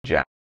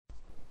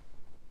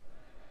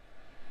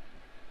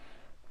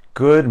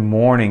Good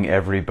morning,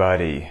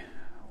 everybody.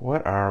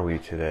 What are we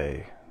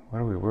today?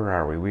 Where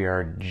are we? We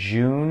are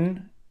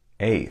June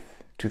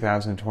 8th,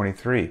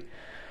 2023,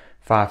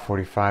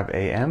 5:45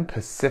 a.m.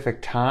 Pacific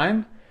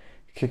time,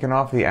 kicking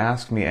off the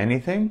Ask Me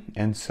Anything,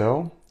 and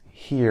so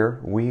here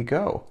we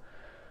go.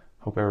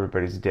 Hope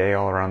everybody's day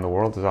all around the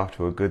world is off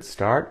to a good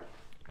start.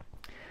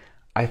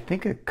 I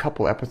think a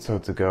couple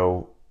episodes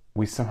ago,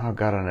 we somehow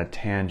got on a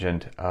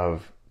tangent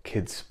of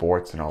kids'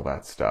 sports and all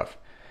that stuff,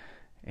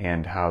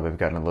 and how they've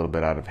gotten a little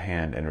bit out of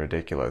hand and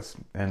ridiculous.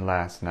 And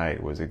last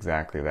night was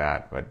exactly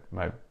that. But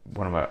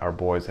our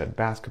boys had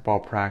basketball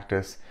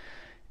practice,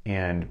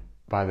 and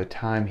by the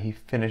time he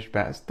finished,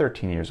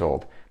 13 years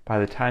old, by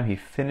the time he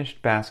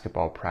finished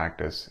basketball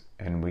practice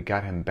and we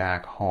got him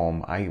back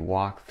home, I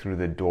walked through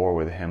the door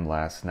with him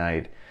last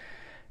night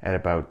at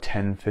about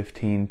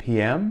 10:15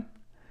 p.m.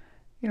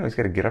 He's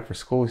got to get up for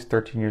school. He's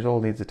 13 years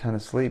old, needs a ton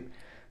of sleep.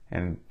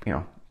 And,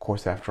 of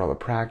course, after all the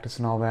practice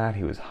and all that,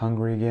 he was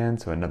hungry again,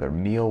 so another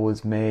meal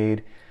was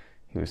made.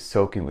 He was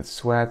soaking with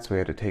sweat, so we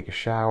had to take a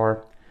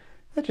shower.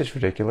 That's just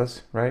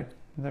ridiculous, right?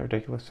 Isn't that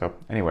ridiculous? So,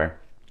 anyway,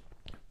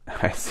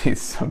 I see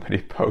somebody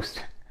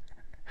post,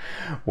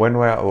 when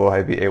will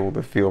I be able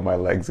to feel my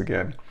legs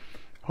again?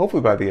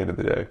 Hopefully by the end of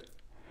the day.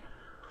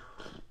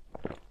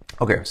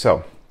 Okay,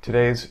 so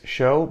today's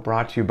show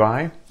brought to you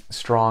by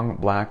Strong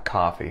Black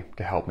Coffee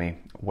to help me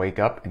wake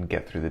up and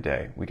get through the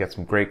day. We got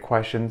some great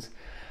questions.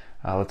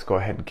 Let's go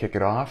ahead and kick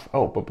it off.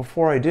 Oh, but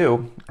before I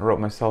do, I wrote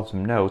myself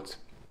some notes,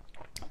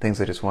 things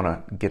I just want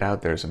to get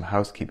out there, some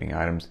housekeeping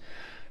items.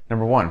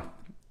 Number one,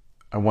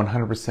 I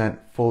 100%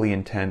 fully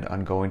intend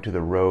on going to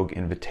the Rogue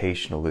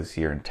Invitational this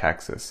year in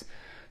Texas.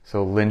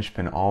 So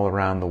Linchpin all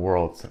around the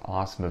world. It's an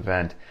awesome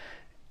event.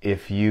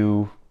 If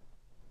you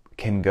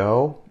can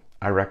go,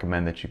 I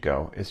recommend that you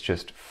go. It's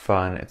just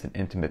fun. It's an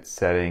intimate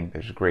setting.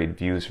 There's great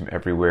views from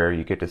everywhere.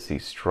 You get to see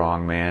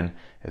strongman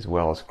as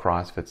well as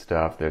CrossFit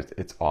stuff.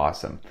 It's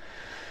awesome.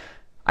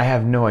 I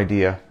have no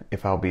idea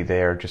if I'll be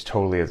there just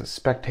totally as a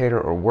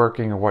spectator or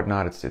working or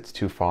whatnot. It's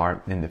too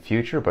far in the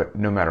future, but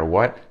no matter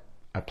what,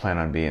 I plan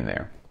on being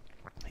there.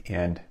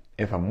 And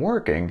if I'm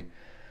working,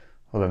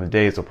 well, then the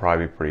days will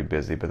probably be pretty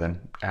busy, but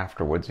then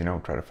afterwards,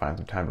 try to find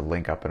some time to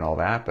link up and all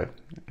that. But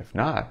if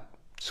not,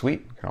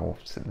 sweet. We'll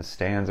sit in the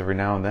stands every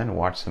now and then and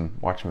watch some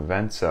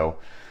events. So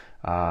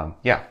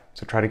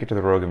so try to get to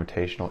the Rogue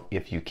Invitational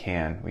if you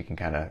can. We can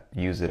kind of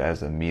use it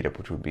as a meetup,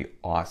 which would be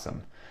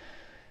awesome.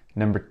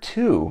 Number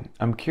two,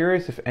 I'm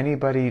curious if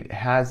anybody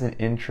has an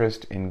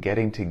interest in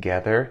getting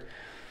together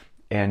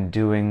and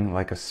doing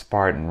like a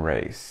Spartan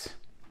race.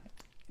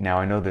 Now,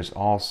 I know there's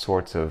all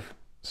sorts of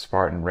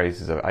Spartan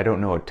races. I don't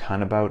know a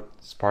ton about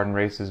Spartan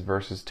races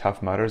versus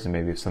Tough Mudders, and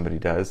maybe if somebody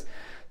does,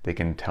 they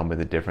can tell me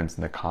the difference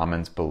in the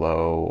comments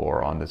below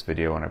or on this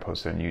video when I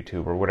post it on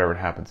YouTube or whatever it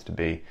happens to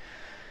be.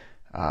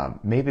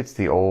 Maybe it's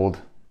the old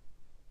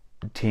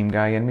team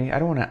guy in me. I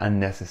don't want to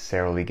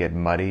unnecessarily get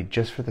muddy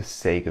just for the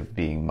sake of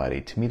being muddy.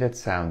 To me, that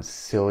sounds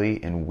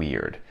silly and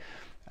weird.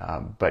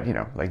 But,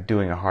 like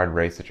doing a hard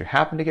race that you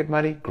happen to get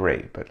muddy,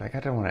 great. But I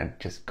don't want to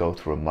just go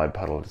through a mud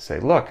puddle to say,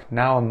 look,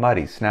 now I'm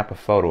muddy, snap a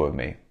photo of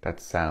me.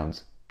 That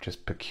sounds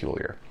just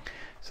peculiar.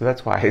 So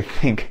that's why I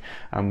think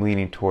I'm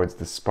leaning towards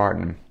the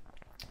Spartan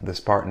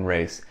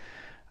race.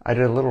 I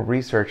did a little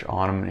research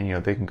on them,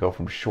 and they can go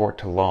from short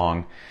to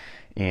long,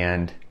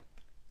 and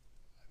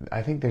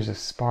I think there's a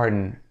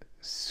Spartan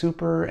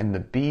Super and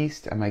the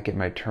Beast. I might get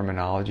my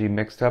terminology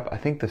mixed up. I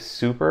think the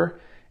Super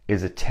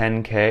is a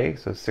 10K,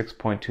 so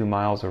 6.2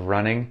 miles of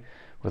running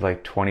with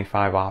like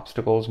 25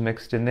 obstacles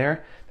mixed in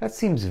there. That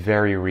seems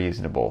very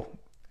reasonable,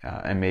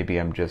 and maybe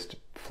I'm just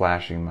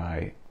flashing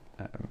my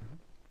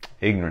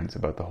ignorance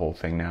about the whole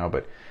thing now,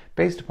 but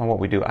based upon what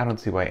we do, I don't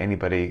see why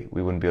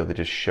we wouldn't be able to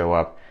just show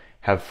up,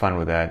 have fun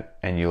with that,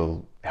 and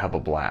you'll have a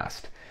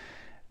blast.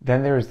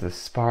 Then there's the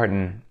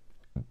Spartan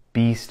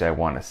Beast, I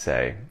want to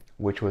say,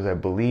 which was, I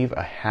believe,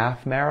 a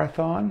half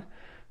marathon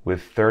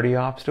with 30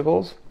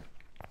 obstacles.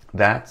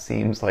 That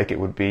seems like it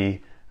would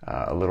be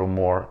a little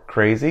more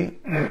crazy,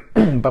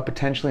 but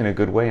potentially in a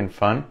good way and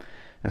fun,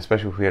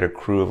 especially if we had a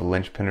crew of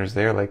Linchpinners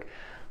there. Like,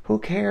 who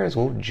cares?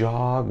 We'll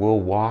jog, we'll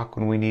walk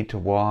when we need to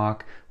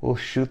walk, we'll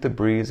shoot the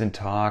breeze and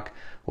talk,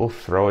 we'll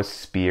throw a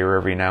spear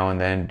every now and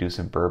then, do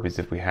some burpees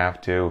if we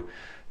have to.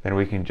 Then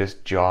we can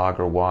just jog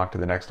or walk to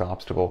the next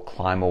obstacle,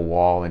 climb a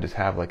wall, and just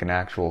have like an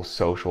actual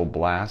social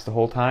blast the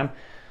whole time.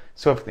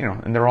 So if,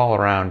 and they're all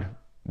around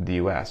the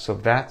US. So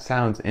if that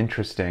sounds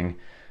interesting,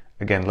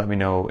 again, let me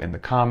know in the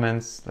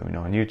comments, let me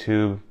know on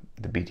YouTube,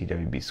 the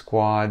BTWB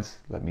squads,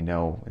 let me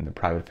know in the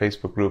private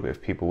Facebook group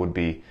if people would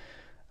be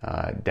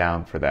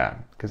down for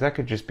that, because that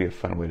could just be a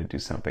fun way to do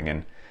something.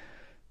 And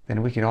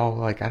then we can all,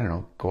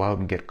 go out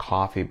and get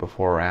coffee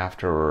before or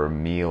after, or a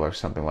meal or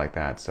something like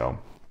that. So,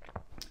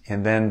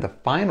 and then the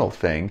final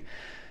thing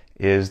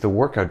is the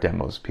workout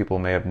demos. People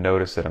may have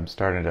noticed that I'm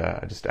starting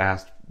to just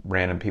ask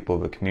random people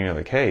of the community,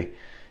 like, hey,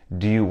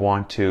 do you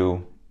want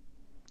to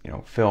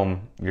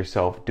film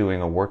yourself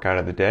doing a workout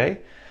of the day?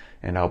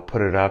 And I'll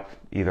put it up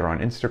either on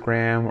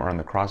Instagram or on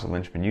the CrossFit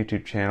Linchpin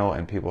YouTube channel,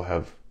 and people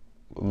have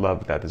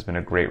loved that. There's been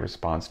a great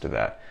response to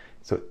that.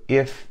 So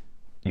if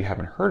you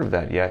haven't heard of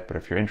that yet, but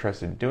if you're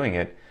interested in doing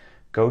it,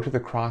 go to the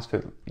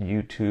CrossFit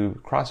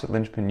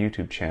Linchpin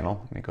YouTube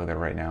channel. Let me go there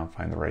right now and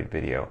find the right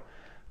video.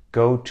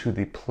 Go to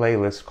the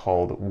playlist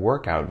called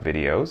Workout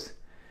Videos,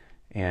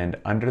 and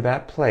under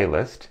that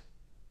playlist,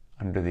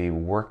 under the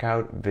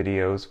Workout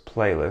Videos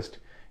playlist,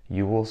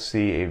 you will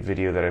see a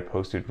video that I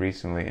posted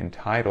recently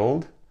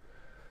entitled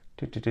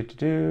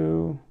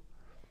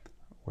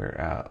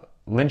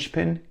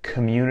Linchpin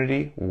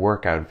Community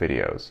Workout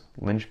Videos.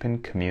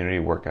 Linchpin Community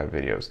Workout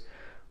Videos.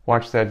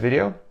 Watch that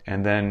video,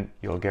 and then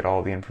you'll get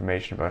all the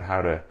information about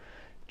how to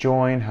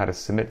join, how to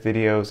submit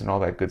videos, and all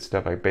that good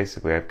stuff. I've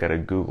got a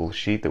Google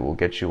sheet that will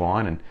get you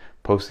on and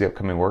post the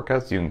upcoming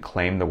workouts. You can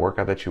claim the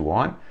workout that you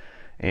want,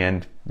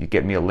 and you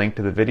get me a link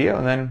to the video,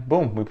 and then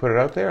boom, we put it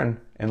out there,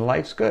 and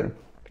life's good.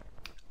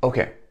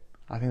 Okay,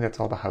 I think that's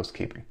all the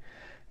housekeeping.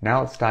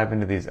 Now let's dive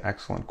into these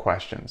excellent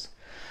questions.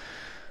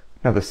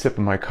 Another sip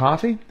of my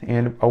coffee,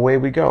 and away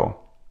we go.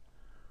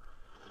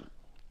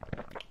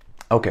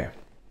 Okay,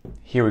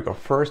 here we go.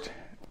 First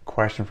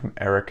question from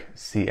Eric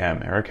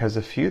CM. Eric has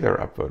a few that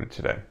are upvoted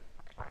today.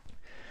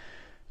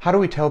 How do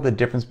we tell the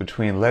difference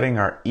between letting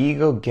our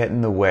ego get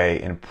in the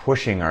way and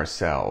pushing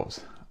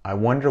ourselves? I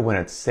wonder when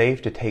it's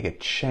safe to take a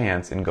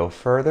chance and go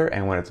further,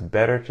 and when it's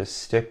better to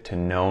stick to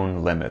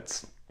known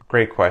limits.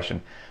 Great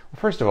question. Well,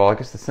 first of all, I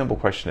guess the simple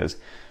question is,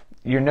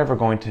 you're never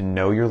going to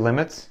know your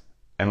limits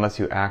unless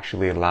you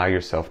actually allow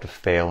yourself to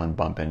fail and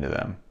bump into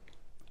them.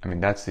 I mean,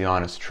 that's the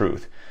honest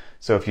truth.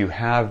 So if you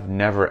have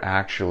never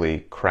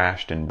actually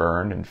crashed and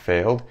burned and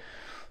failed,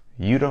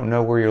 you don't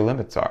know where your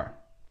limits are.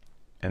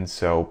 And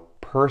so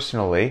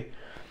personally,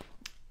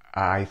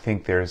 I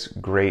think there's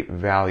great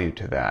value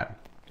to that.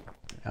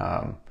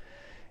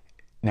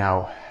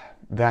 Now,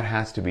 that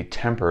has to be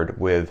tempered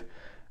with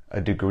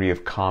a degree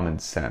of common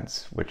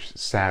sense, which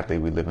sadly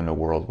we live in a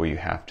world where you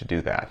have to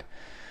do that.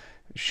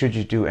 Should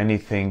you do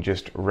anything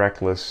just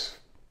reckless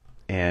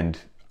and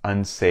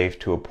unsafe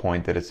to a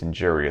point that it's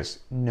injurious?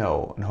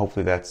 No, and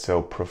hopefully that's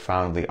so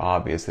profoundly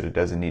obvious that it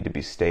doesn't need to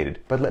be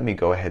stated. But let me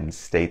go ahead and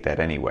state that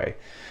anyway.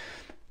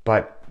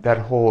 But that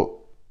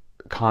whole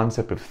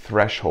concept of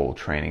threshold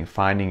training,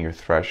 finding your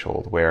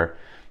threshold, where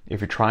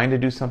if you're trying to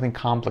do something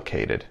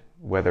complicated,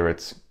 whether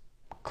it's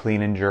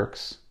clean and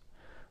jerks,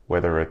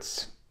 whether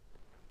it's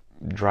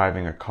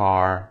driving a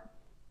car,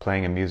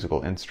 playing a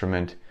musical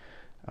instrument,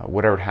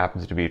 whatever it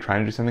happens to be, you're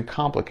trying to do something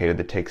complicated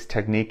that takes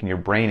technique and your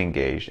brain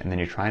engaged, and then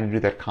you're trying to do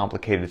that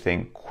complicated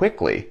thing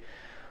quickly.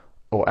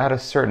 Well, at a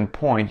certain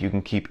point, you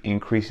can keep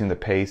increasing the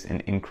pace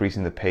and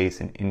increasing the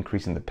pace and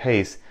increasing the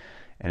pace.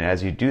 And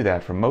as you do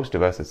that, for most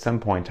of us, at some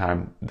point in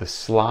time, the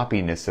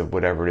sloppiness of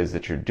whatever it is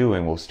that you're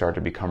doing will start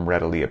to become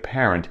readily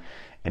apparent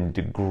and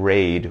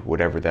degrade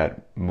whatever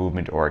that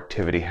movement or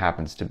activity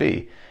happens to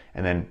be.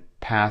 And then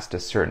past a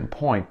certain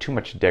point, too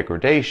much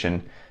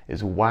degradation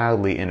is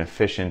wildly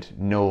inefficient,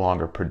 no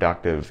longer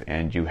productive,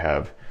 and you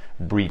have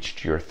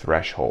breached your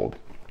threshold.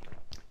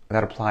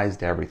 That applies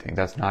to everything.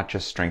 That's not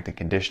just strength and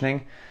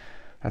conditioning.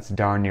 That's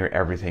darn near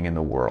everything in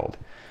the world.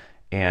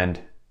 And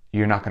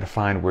you're not going to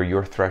find where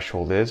your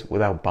threshold is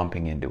without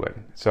bumping into it.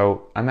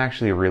 So I'm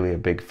actually really a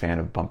big fan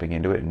of bumping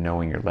into it and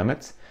knowing your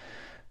limits.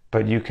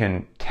 But you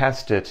can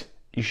test it.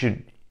 You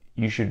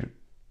should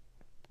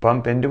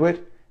bump into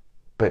it,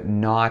 but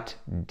not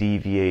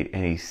deviate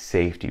any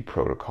safety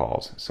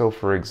protocols. So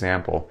for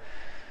example,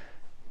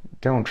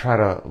 don't try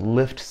to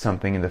lift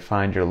something and to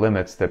find your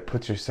limits that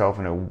puts yourself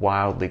in a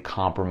wildly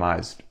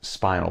compromised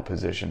spinal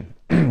position.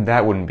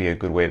 That wouldn't be a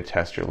good way to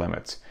test your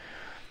limits.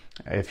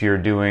 If you're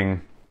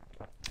doing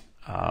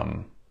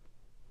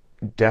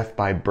death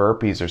by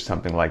burpees or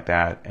something like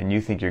that, and you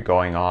think you're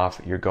going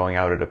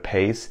out at a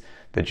pace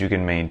that you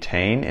can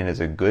maintain and is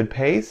a good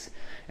pace,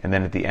 and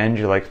then at the end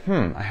you're like,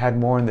 I had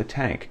more in the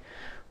tank.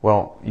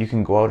 Well, you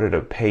can go out at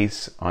a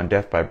pace on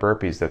death by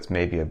burpees that's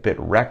maybe a bit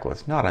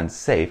reckless, not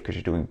unsafe because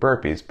you're doing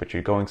burpees, but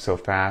you're going so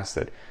fast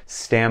that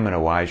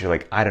stamina-wise, you're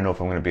like, I don't know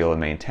if I'm going to be able to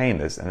maintain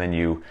this. And then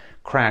you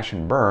crash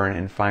and burn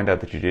and find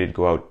out that you did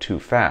go out too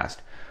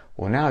fast.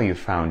 Well, now you've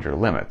found your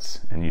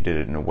limits, and you did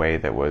it in a way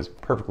that was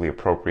perfectly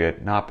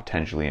appropriate, not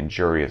potentially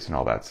injurious and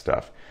all that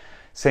stuff.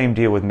 Same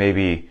deal with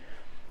maybe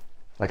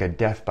like a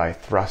death by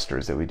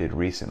thrusters that we did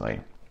recently.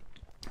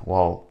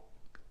 Well,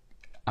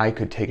 I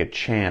could take a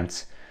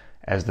chance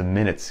as the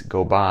minutes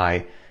go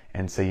by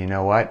and say, you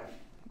know what?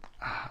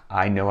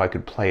 I know I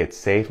could play it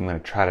safe. I'm going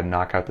to try to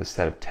knock out the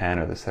set of 10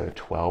 or the set of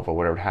 12 or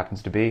whatever it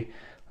happens to be.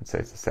 Let's say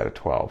it's the set of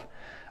 12.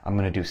 I'm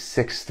going to do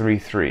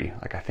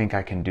 6-3-3. Like, I think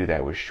I can do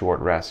that with short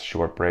rests,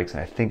 short breaks,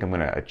 and I think I'm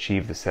going to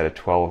achieve the set of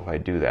 12 if I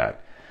do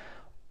that.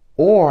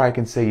 Or I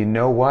can say, you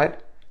know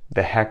what?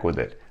 The heck with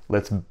it.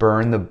 Let's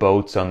burn the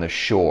boats on the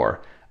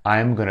shore.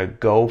 I'm going to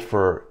go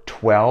for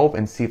 12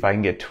 and see if I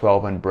can get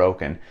 12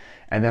 unbroken.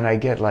 And then I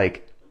get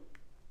like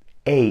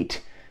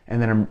 8, and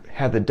then I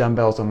have the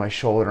dumbbells on my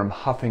shoulder, I'm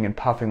huffing and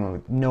puffing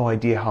with no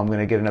idea how I'm going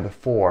to get another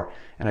 4,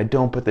 and I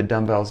don't put the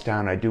dumbbells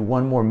down. I do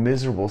one more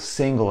miserable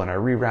single and I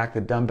re-rack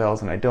the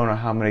dumbbells and I don't know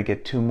how I'm going to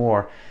get 2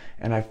 more,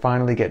 and I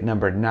finally get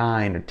number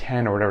 9 or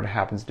 10 or whatever it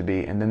happens to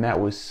be, and then that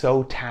was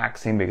so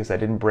taxing because I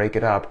didn't break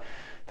it up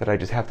that I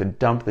just have to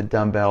dump the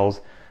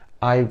dumbbells.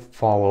 I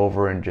fall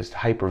over and just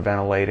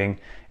hyperventilating,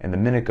 and the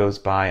minute goes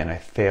by and I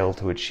fail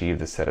to achieve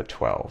the set of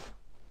 12.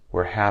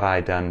 Where had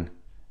I done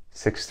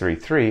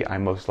 6-3-3, I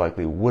most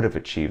likely would have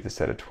achieved the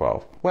set of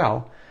 12.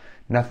 Well,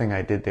 nothing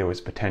I did there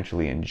was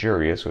potentially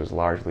injurious. It was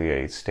largely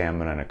a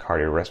stamina and a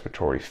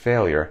cardiorespiratory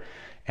failure,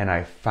 and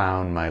I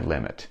found my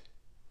limit.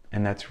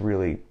 And that's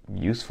really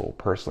useful,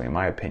 personally, in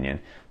my opinion.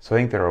 So I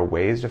think there are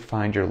ways to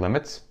find your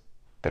limits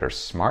that are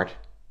smart,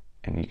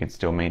 and you can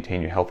still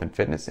maintain your health and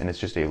fitness, and it's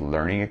just a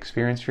learning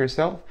experience for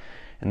yourself.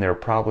 And there are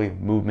probably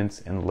movements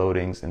and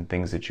loadings and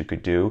things that you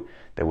could do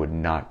that would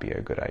not be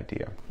a good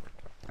idea.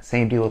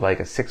 Same deal with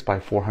like a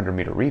 6x400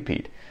 meter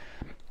repeat.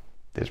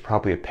 There's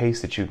probably a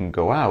pace that you can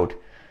go out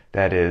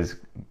that is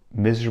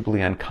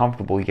miserably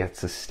uncomfortable yet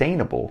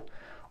sustainable,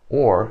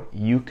 or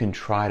you can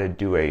try to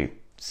do a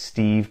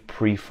Steve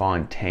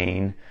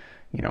Prefontaine,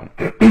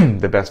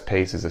 the best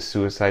pace is a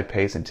suicide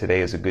pace and today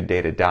is a good day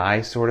to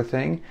die sort of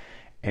thing,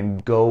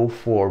 and go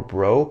for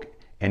broke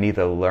and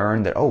either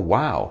learn that, oh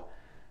wow,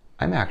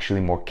 I'm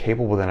actually more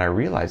capable than I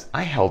realized.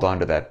 I held on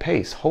to that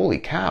pace. Holy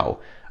cow.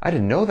 I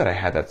didn't know that I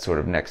had that sort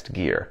of next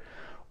gear.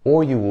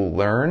 Or you will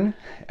learn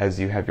as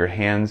you have your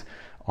hands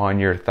on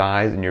your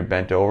thighs and you're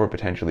bent over,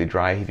 potentially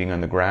dry heaving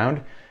on the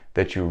ground,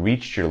 that you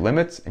reached your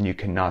limits and you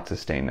cannot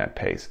sustain that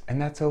pace.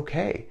 And that's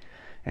okay.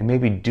 And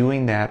maybe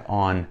doing that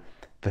on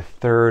the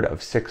third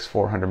of 6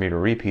 400 meter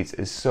repeats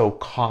is so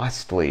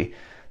costly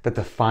that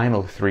the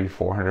final 3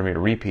 400 meter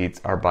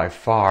repeats are by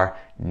far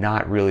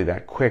not really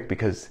that quick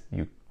because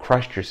you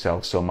crushed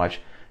yourself so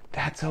much.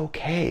 That's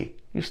okay.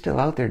 You're still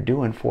out there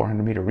doing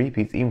 400 meter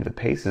repeats, even if the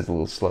pace is a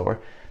little slower.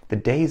 The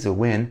day's a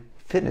win,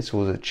 fitness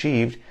was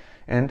achieved,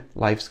 and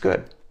life's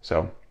good.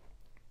 So,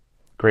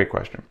 great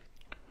question.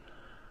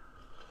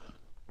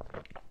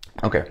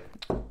 Okay.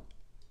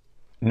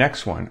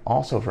 Next one,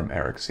 also from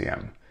Eric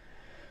CM.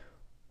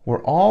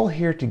 We're all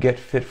here to get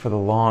fit for the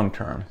long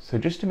term. So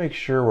just to make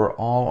sure we're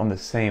all on the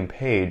same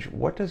page,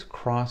 what does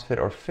CrossFit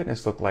or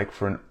fitness look like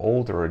for an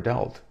older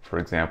adult? For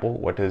example,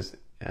 what does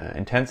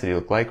intensity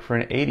look like for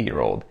an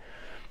 80-year-old?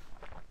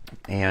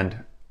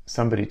 And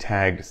somebody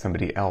tagged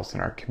somebody else in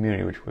our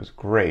community, which was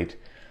great.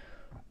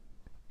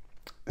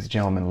 This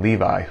gentleman,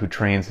 Levi, who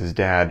trains his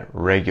dad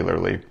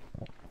regularly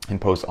and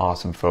posts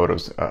awesome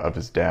photos of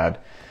his dad.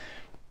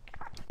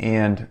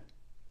 And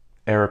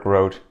Eric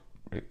wrote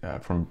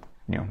from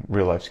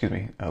real life,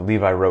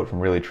 Levi wrote from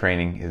really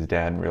training his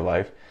dad in real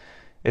life.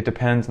 It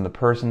depends on the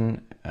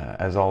person,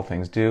 as all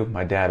things do.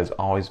 My dad has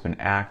always been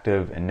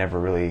active and never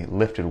really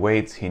lifted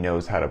weights. He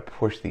knows how to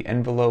push the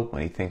envelope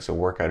when he thinks a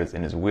workout is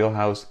in his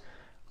wheelhouse.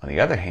 On the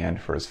other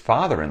hand, for his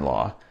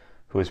father-in-law,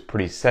 who is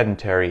pretty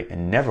sedentary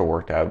and never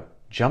worked out,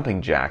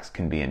 jumping jacks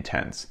can be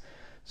intense.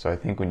 So I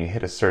think when you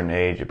hit a certain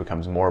age, it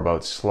becomes more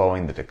about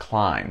slowing the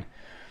decline.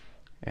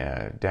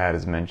 Dad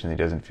has mentioned he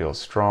doesn't feel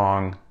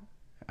strong.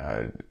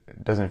 Dad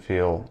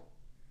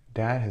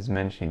has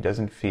mentioned he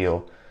doesn't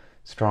feel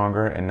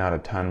stronger and not a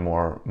ton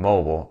more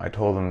mobile. I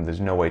told him there's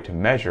no way to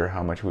measure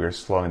how much we are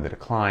slowing the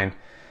decline.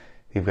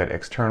 You've got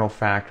external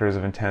factors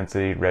of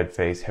intensity, red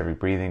face, heavy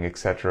breathing,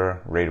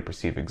 etc., rate of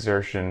perceived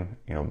exertion,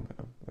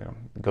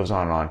 it goes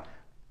on and on.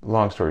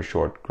 Long story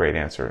short, great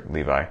answer,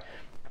 Levi.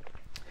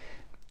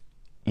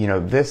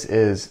 This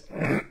is,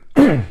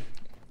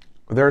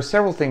 there are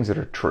several things that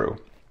are true.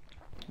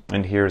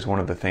 And here's one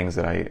of the things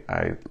that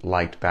I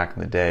liked back in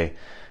the day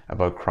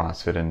about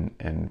CrossFit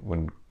and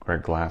when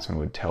Greg Glassman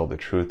would tell the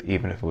truth,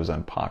 even if it was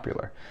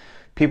unpopular.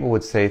 People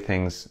would say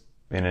things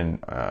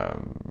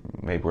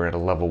maybe we're at a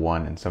level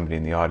 1 and somebody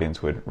in the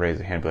audience would raise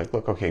a hand and be like,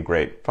 look, okay,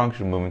 great.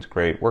 Functional movements,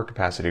 great. Work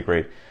capacity,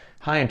 great.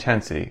 High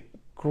intensity,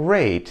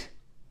 great.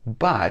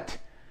 But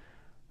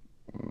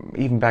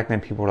even back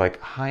then, people were like,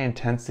 high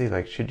intensity,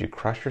 like, should you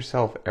crush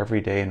yourself every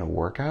day in a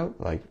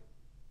workout? Like,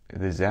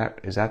 is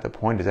that the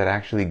point? Is that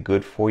actually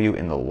good for you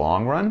in the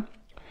long run?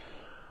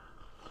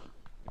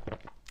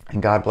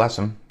 And God bless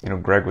him.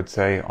 Greg would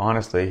say,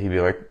 honestly, he'd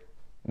be like,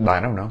 I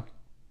don't know.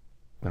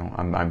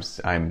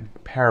 I'm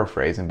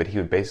paraphrasing, but he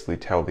would basically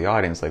tell the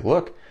audience, like,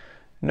 look,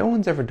 no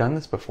one's ever done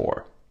this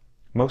before.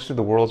 Most of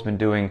the world's been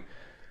doing,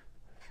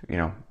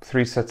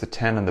 3 sets of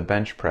 10 on the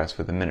bench press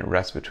with a minute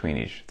rest between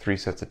each, 3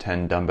 sets of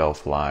 10 dumbbell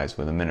flies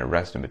with a minute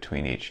rest in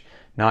between each,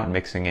 not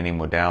mixing any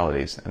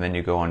modalities. And then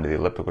you go onto the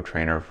elliptical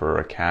trainer for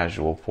a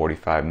casual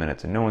 45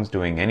 minutes, and no one's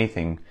doing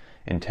anything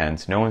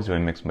intense. No one's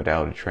doing mixed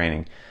modality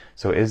training.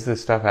 So is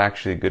this stuff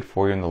actually good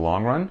for you in the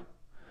long run?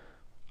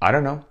 I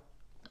don't know.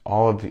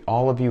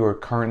 All of you are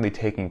currently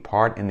taking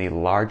part in the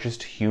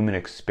largest human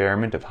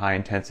experiment of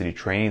high-intensity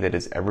training that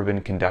has ever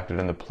been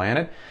conducted on the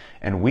planet,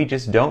 and we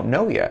just don't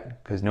know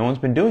yet, because no one's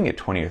been doing it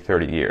 20 or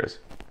 30 years.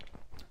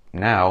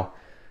 Now,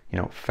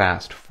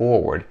 fast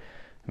forward,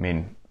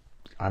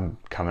 I'm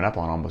coming up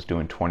on almost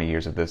doing 20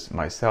 years of this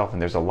myself,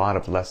 and there's a lot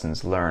of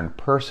lessons learned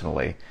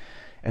personally,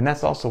 and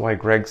that's also why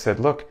Greg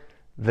said, look,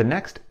 the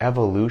next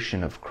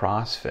evolution of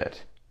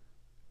CrossFit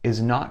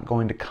is not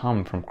going to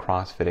come from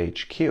CrossFit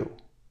HQ.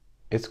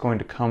 It's going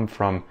to come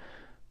from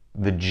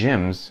the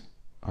gyms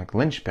like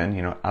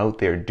Linchpin, out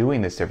there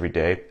doing this every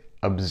day,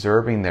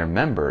 observing their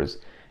members,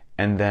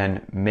 and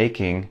then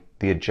making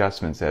the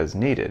adjustments as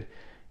needed.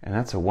 And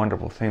that's a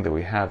wonderful thing that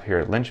we have here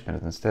at Linchpin,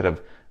 is instead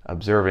of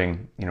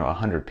observing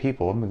 100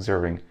 people, I'm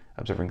observing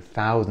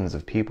thousands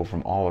of people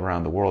from all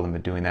around the world, and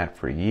been doing that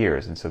for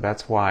years. And so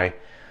that's why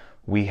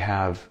we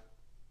have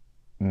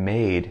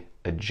made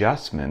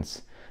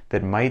adjustments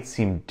that might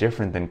seem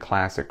different than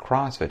classic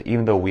CrossFit,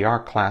 even though we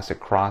are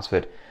classic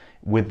CrossFit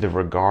with the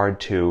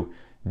regard to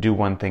do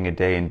one thing a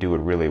day and do it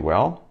really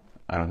well.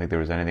 I don't think there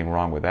was anything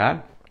wrong with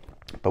that,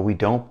 but we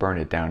don't burn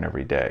it down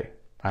every day.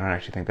 I don't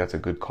actually think that's a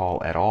good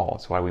call at all.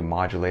 That's why we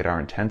modulate our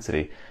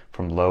intensity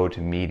from low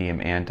to medium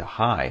and to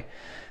high.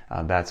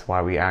 That's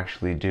why we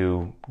actually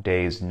do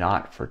days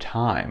not for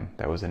time.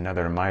 That was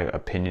another, in my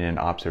opinion and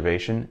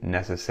observation,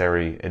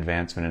 necessary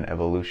advancement and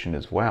evolution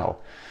as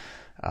well.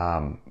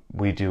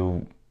 We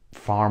do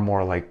far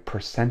more like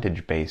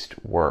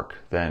percentage-based work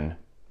than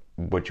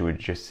what you would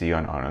just see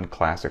on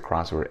classic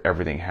CrossFit, where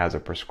everything has a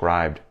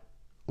prescribed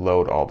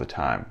load all the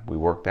time. We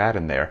work that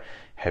in there.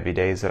 Heavy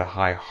days at a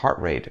high heart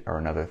rate are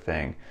another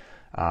thing.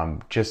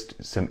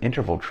 Just some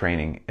interval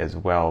training as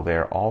well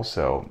there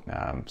also.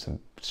 Some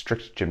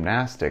strict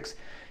gymnastics.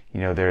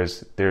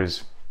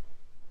 There's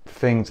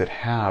things that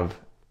have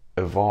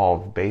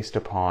evolved based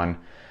upon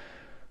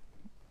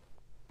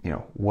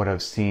what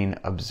I've seen,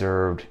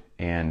 observed,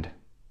 and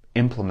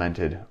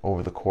implemented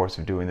over the course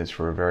of doing this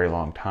for a very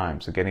long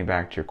time. So getting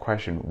back to your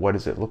question, what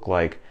does it look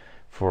like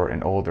for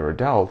an older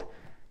adult?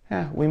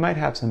 We might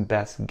have some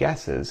best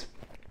guesses,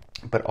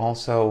 but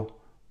also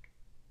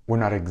we're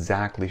not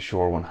exactly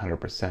sure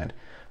 100%.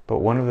 But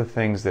one of the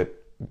things that,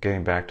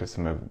 getting back to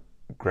some of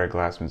Greg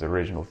Glassman's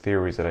original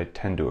theories that I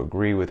tend to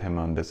agree with him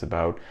on this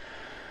about,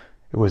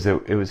 it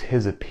was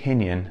his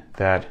opinion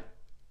that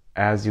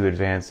as you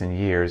advance in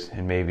years,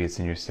 and maybe it's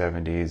in your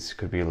 70s,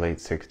 could be late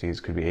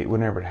 60s, could be 80,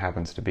 whenever it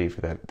happens to be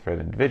for that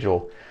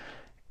individual,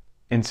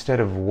 instead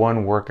of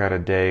one workout a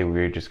day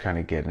where you're just kind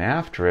of getting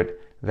after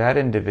it, that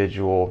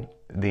individual,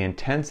 the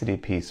intensity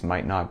piece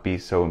might not be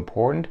so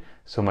important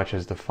so much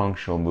as the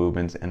functional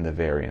movements and the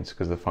variance,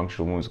 because the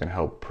functional movements can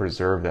help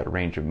preserve that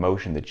range of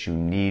motion that you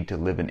need to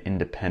live an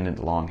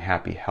independent, long,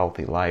 happy,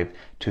 healthy life,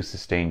 to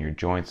sustain your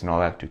joints and all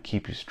that, to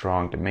keep you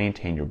strong, to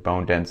maintain your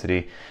bone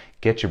density,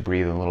 get you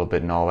breathing a little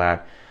bit and all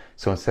that.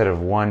 So instead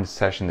of one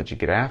session that you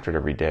get after it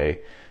every day,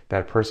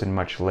 that person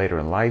much later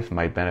in life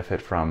might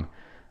benefit from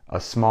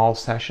a small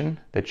session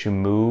that you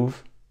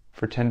move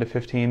for 10 to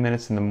 15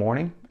 minutes in the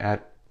morning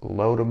at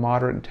low to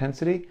moderate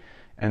intensity,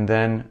 and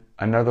then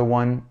another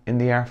one in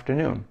the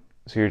afternoon.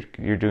 So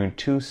you're doing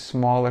two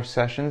smaller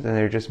sessions, and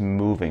they're just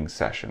moving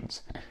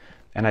sessions.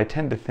 And I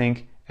tend to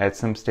think at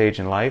some stage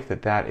in life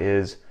that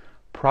is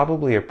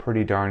probably a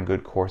pretty darn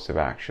good course of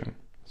action.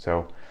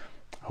 So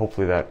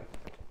hopefully that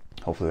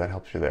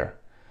helps you there.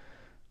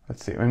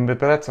 Let's see. But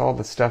that's all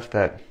the stuff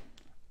that,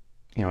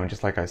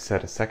 just like I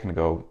said a second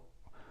ago,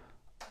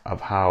 of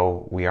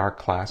how we are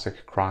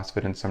classic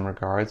CrossFit in some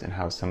regards, and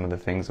how some of the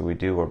things that we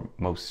do are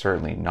most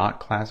certainly not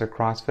classic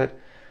CrossFit.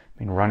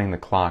 Running the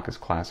clock is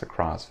classic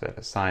CrossFit.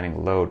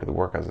 Assigning load to the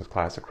workouts is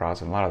classic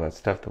CrossFit. A lot of that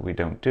stuff that we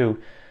don't do,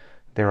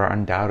 there are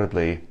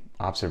undoubtedly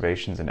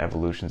observations and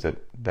evolutions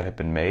that have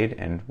been made,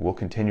 and we'll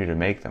continue to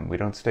make them. We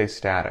don't stay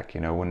static.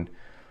 When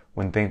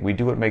we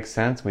do what makes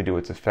sense, we do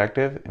what's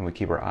effective, and we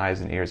keep our eyes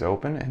and ears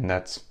open, and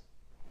that's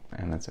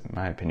in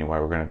my opinion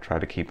why we're going to try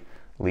to keep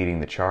leading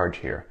the charge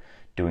here,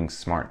 doing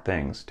smart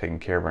things, taking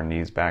care of our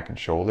knees, back, and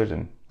shoulders,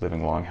 and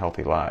living long,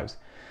 healthy lives.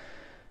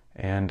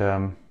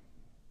 And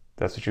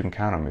that's what you can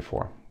count on me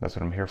for. That's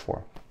what I'm here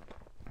for.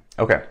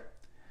 Okay.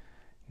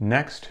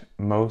 Next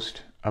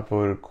most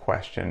upvoted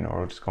question,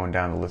 or just going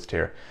down the list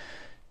here.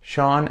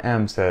 Sean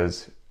M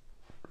says,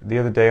 the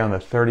other day on the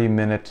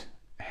 30-minute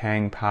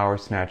hang power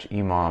snatch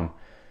EMOM,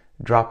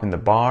 dropping the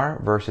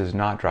bar versus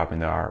not dropping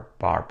the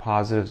bar,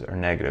 positives or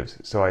negatives.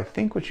 So I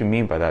think what you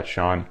mean by that,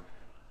 Sean,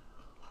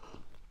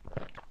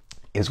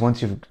 is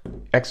once you've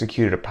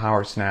executed a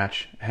power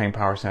snatch, hang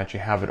power snatch, you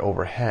have it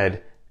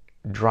overhead,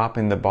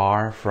 dropping the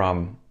bar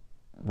from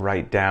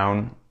right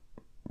down,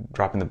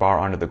 dropping the bar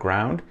onto the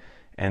ground,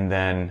 and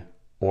then,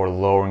 or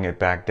lowering it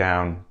back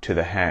down to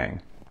the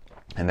hang,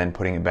 and then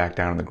putting it back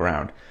down on the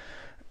ground.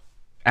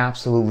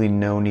 Absolutely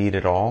no need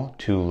at all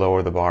to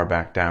lower the bar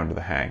back down to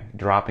the hang.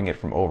 Dropping it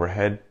from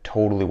overhead,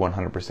 totally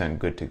 100%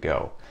 good to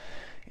go.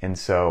 And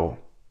so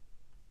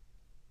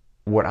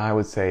what I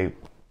would say,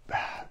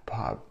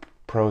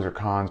 pros or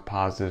cons,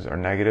 positives or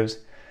negatives,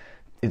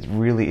 it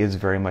really is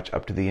very much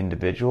up to the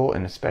individual,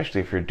 and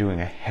especially if you're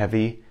doing a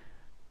heavy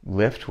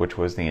lift, which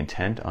was the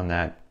intent on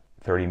that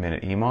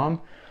 30-minute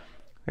EMOM,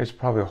 there's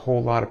probably a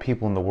whole lot of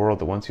people in the world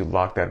that once you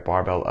lock that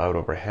barbell out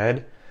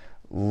overhead,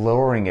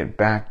 lowering it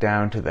back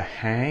down to the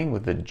hang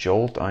with the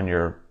jolt on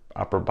your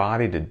upper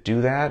body to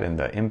do that, and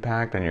the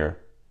impact on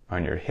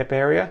your hip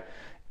area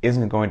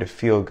isn't going to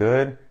feel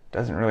good,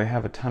 doesn't really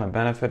have a ton of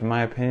benefit in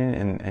my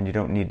opinion, and you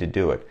don't need to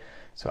do it.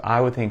 So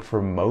I would think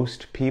for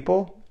most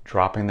people,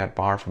 dropping that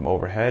bar from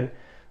overhead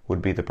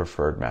would be the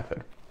preferred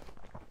method.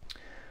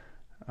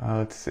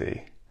 Let's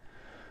see.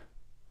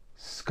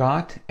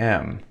 Scott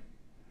M.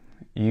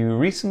 You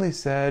recently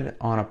said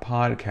on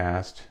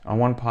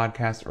one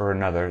podcast or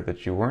another,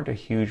 that you weren't a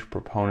huge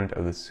proponent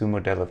of the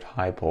sumo deadlift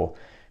high pull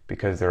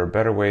because there are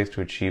better ways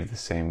to achieve the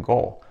same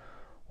goal.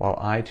 While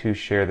I too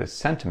share this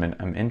sentiment,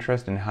 I'm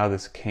interested in how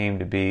this came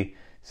to be,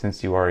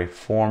 since you are a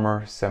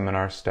former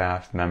seminar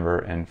staff member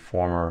and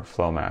former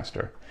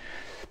Flowmaster.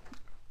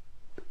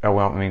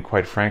 Well, I mean,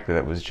 quite frankly,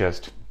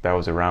 that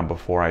was around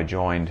before I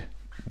joined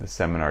the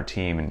seminar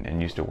team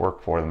and used to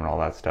work for them and all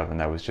that stuff,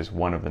 and that was just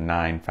one of the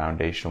 9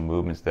 foundational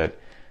movements that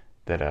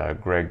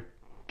Greg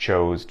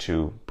chose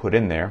to put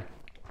in there.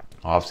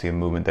 Obviously a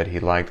movement that he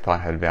liked,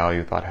 thought had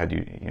value, thought had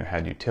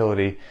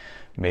utility,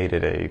 made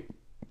it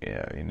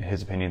in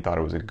his opinion, thought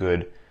it was a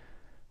good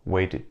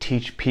way to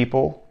teach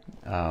people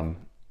on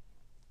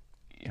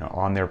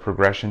their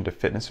progression to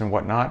fitness and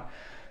whatnot.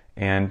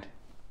 And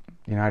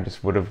I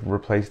just would have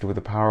replaced it with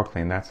a power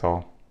clean, that's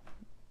all.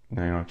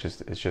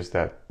 It's just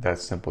that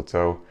simple.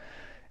 So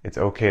it's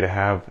okay to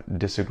have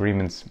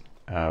disagreements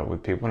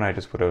with people, and I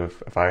just would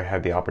have, if I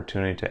had the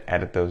opportunity to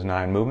edit those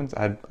 9 movements,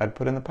 I'd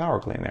put in the power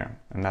clean there,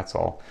 and that's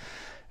all.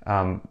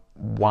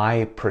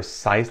 Why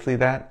precisely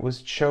that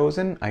was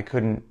chosen, I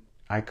couldn't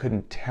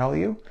tell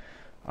you.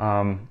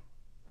 I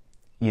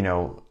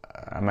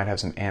might have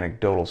some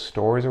anecdotal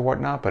stories or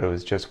whatnot, but it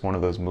was just one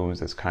of those movements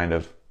that's kind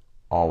of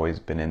always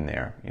been in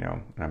there,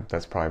 and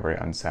that's probably a very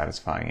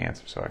unsatisfying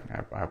answer, so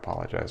I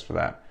apologize for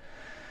that.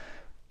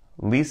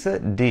 Lisa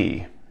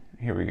D,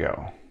 here we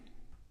go.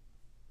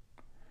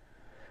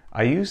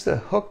 I use the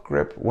hook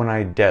grip when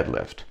I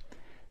deadlift.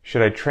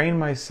 Should I train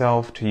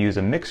myself to use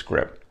a mixed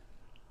grip?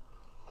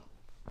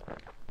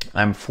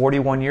 I'm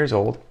 41 years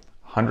old,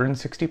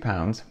 160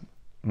 pounds.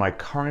 My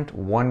current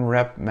 1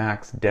 rep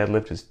max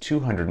deadlift is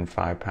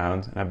 205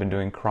 pounds, and I've been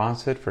doing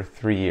CrossFit for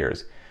 3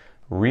 years.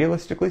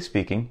 Realistically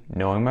speaking,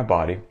 knowing my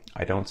body,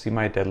 I don't see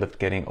my deadlift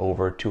getting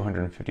over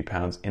 250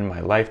 pounds in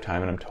my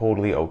lifetime, and I'm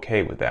totally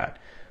okay with that.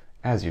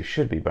 As you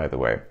should be, by the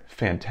way.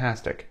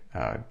 Fantastic.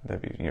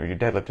 Your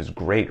deadlift is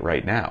great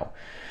right now.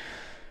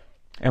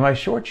 Am I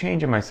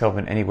shortchanging myself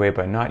in any way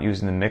by not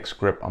using the mixed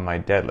grip on my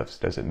deadlifts?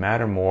 Does it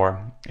matter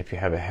more if you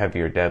have a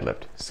heavier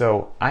deadlift?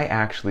 So I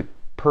actually,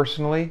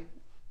 personally,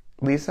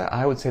 Lisa,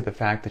 I would say the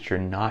fact that you're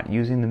not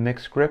using the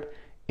mixed grip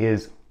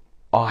is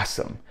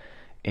awesome.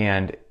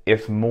 And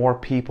if more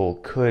people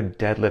could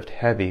deadlift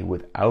heavy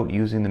without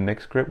using the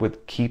mixed grip,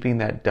 with keeping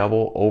that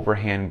double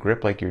overhand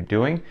grip like you're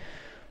doing,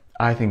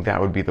 I think that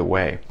would be the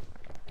way.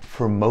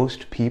 For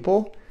most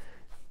people,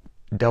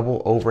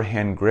 double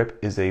overhand grip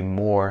is a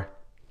more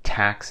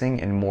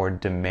taxing and more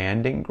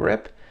demanding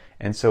grip.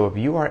 And so if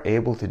you are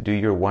able to do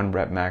your 1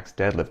 rep max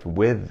deadlift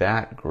with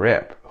that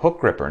grip, hook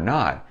grip or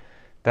not,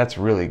 that's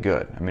really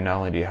good. I mean, not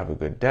only do you have a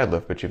good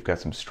deadlift, but you've got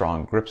some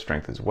strong grip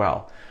strength as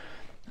well.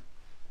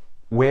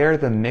 Where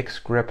the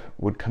mixed grip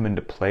would come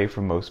into play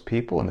for most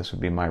people, and this would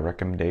be my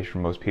recommendation for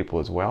most people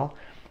as well,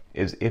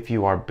 is if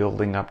you are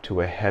building up to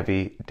a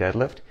heavy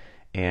deadlift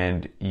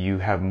and you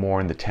have more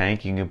in the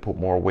tank, you can put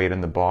more weight on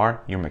the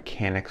bar, your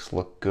mechanics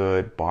look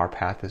good, bar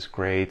path is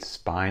great,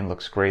 spine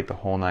looks great, the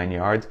whole 9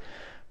 yards,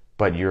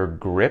 but your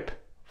grip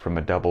from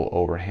a double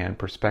overhand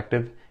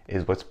perspective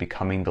is what's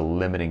becoming the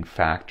limiting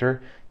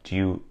factor to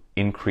you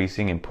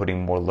increasing and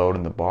putting more load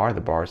on the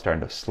bar is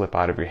starting to slip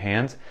out of your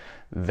hands.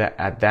 That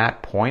at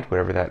that point,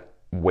 whatever that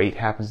weight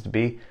happens to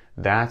be,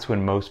 that's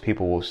when most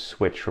people will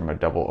switch from a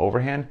double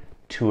overhand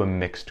to a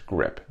mixed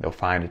grip. They'll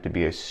find it to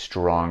be a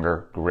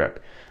stronger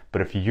grip.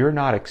 But if you're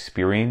not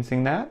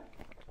experiencing that,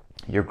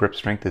 your grip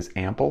strength is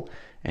ample,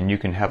 and you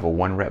can have a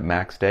 1 rep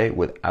max day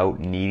without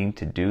needing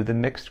to do the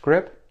mixed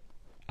grip,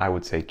 I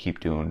would say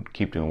keep doing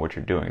what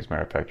you're doing. As a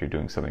matter of fact, you're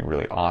doing something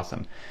really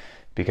awesome.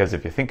 Because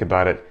if you think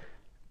about it,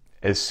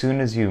 as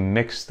soon as you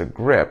mix the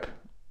grip,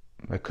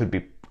 it could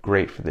be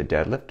great for the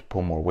deadlift to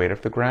pull more weight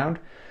off the ground,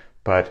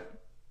 but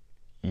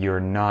you're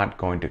not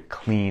going to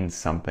clean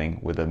something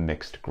with a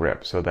mixed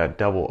grip. So that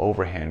double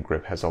overhand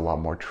grip has a lot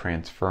more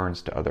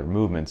transference to other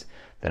movements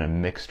than a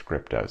mixed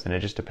grip does. And it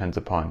just depends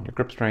upon your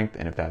grip strength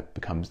and if that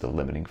becomes the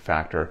limiting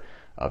factor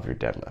of your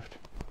deadlift.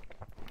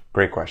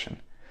 Great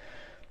question.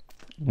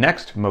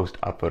 Next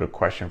most upvoted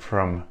question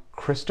from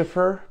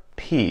Christopher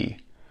P.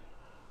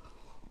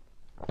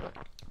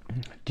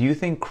 Do you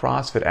think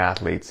CrossFit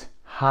athletes,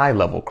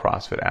 high-level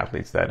CrossFit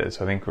athletes that is,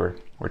 so I think we're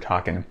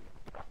talking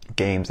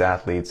games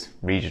athletes,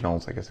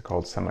 regionals, I guess they're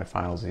called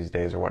semifinals these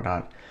days or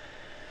whatnot.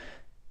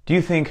 Do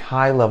you think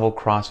high-level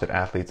CrossFit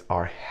athletes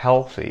are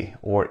healthy,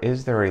 or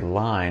is there a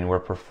line where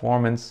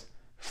performance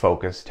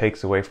focus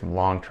takes away from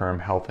long-term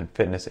health and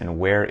fitness, and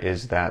where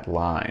is that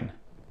line?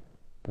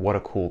 What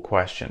a cool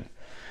question.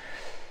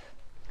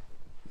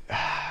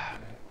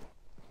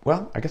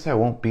 Well, I guess I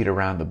won't beat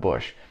around the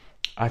bush.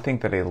 I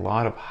think that a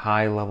lot of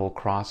high-level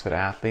CrossFit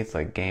athletes,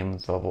 like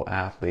games level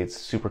athletes,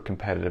 super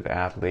competitive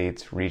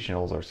athletes,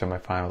 regionals or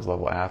semifinals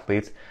level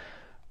athletes,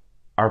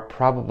 are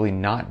probably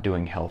not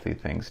doing healthy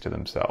things to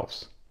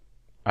themselves.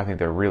 I think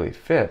they're really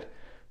fit,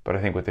 but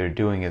I think what they're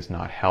doing is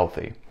not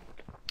healthy.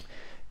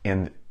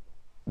 And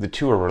the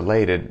two are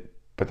related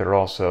but they're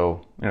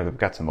also, they've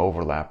got some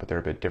overlap, but they're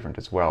a bit different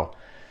as well.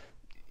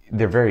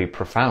 They're very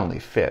profoundly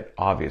fit,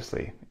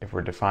 obviously. If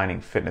we're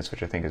defining fitness,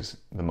 which I think is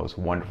the most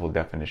wonderful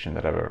definition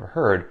that I've ever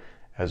heard,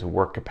 as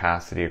work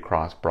capacity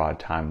across broad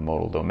time and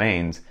modal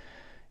domains,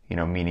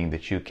 meaning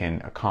that you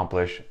can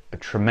accomplish a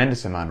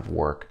tremendous amount of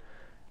work,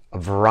 a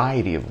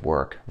variety of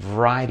work,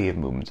 variety of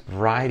movements,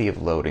 variety of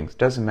loadings.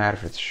 Doesn't matter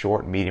if it's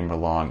short, medium, or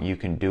long. You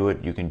can do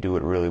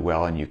it really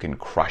well, and you can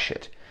crush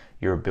it.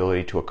 Your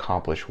ability to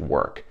accomplish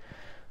work.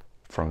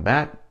 From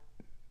that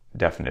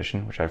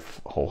definition, which I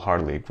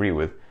wholeheartedly agree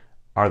with,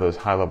 are those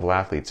high-level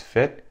athletes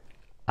fit?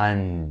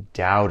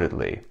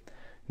 Undoubtedly.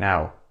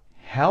 Now,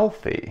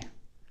 healthy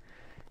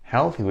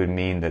would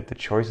mean that the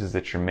choices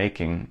that you're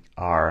making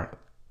are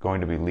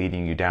going to be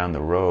leading you down the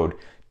road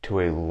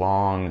to a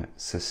long,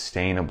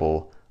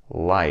 sustainable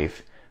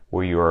life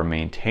where you are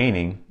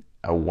maintaining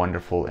a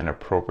wonderful and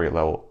appropriate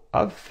level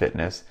of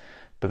fitness,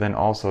 but then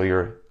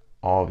also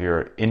all of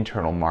your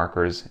internal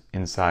markers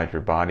inside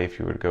your body. If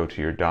you were to go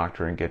to your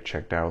doctor and get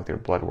checked out with your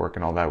blood work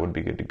and all that, would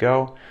be good to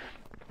go.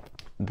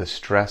 The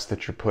stress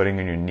that you're putting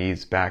on your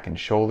knees, back, and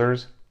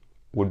shoulders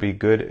would be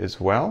good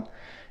as well.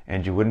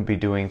 And you wouldn't be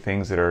doing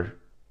things that are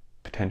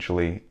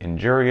potentially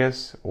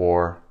injurious,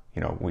 or,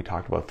 we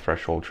talked about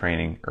threshold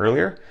training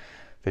earlier,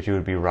 that you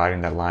would be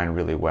riding that line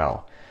really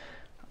well.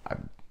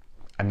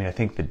 I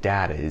think the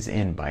data is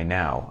in by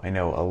now. I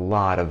know a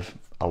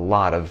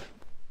lot of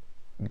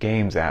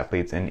games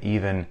athletes, and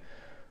even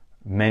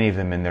many of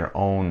them in their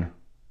own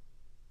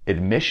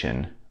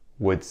admission,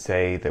 would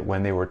say that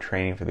when they were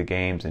training for the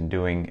games and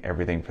doing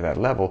everything for that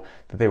level,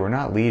 that they were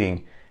not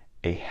leading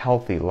a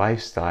healthy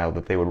lifestyle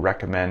that they would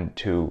recommend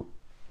to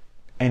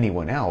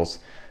anyone else.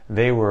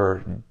 They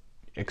were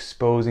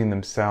exposing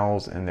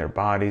themselves and their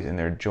bodies and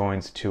their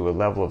joints to a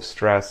level of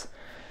stress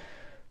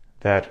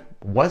that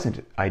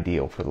wasn't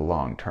ideal for the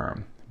long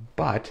term.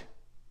 But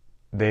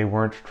they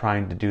weren't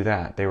trying to do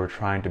that. They were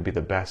trying to be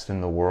the best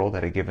in the world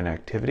at a given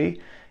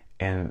activity,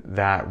 and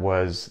that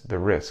was the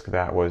risk,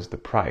 that was the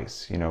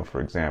price,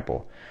 for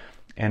example.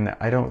 And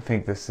I don't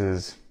think this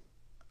is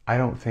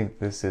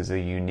a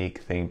unique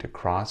thing to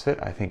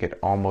CrossFit. I think at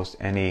almost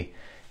any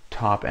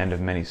top end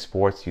of many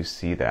sports you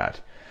see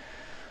that.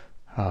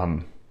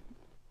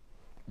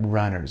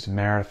 Runners,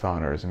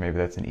 marathoners, and maybe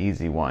that's an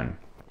easy one.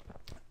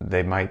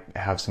 They might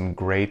have some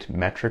great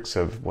metrics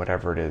of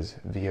whatever it is,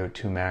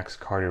 VO2 max,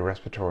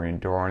 cardiorespiratory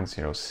endurance,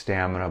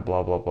 stamina,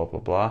 blah, blah, blah, blah,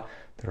 blah.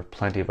 There are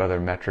plenty of other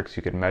metrics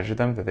you could measure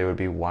them, that they would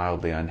be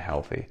wildly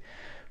unhealthy.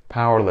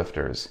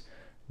 Powerlifters,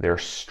 their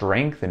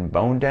strength and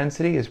bone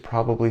density is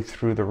probably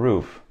through the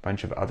roof. A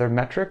bunch of other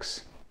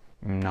metrics,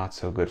 not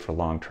so good for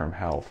long-term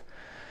health.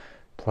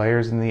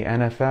 Players in the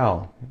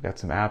NFL, you've got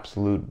some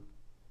absolute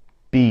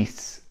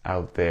beasts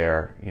out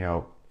there,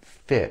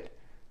 fit,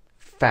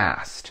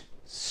 fast,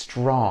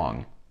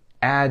 strong,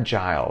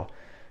 agile,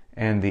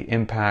 and the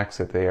impacts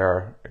that they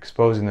are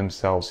exposing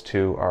themselves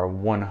to are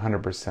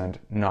 100%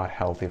 not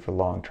healthy for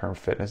long-term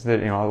fitness.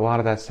 That, a lot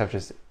of that stuff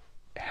just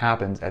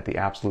happens at the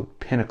absolute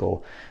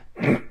pinnacle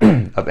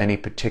of any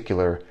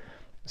particular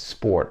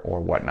sport or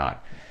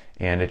whatnot,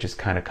 and it just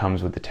kind of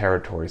comes with the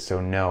territory. So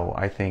no,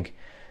 I think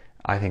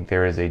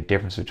there is a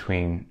difference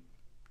between,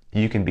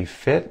 you can be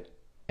fit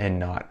and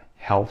not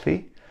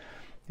healthy.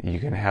 You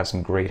can have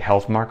some great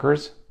health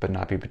markers but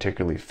not be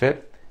particularly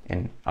fit.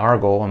 And our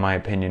goal, in my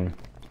opinion,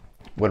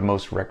 what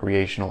most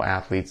recreational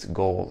athletes'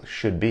 goal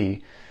should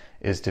be,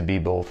 is to be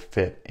both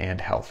fit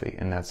and healthy.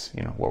 And that's,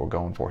 what we're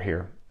going for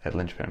here at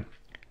Linchpin.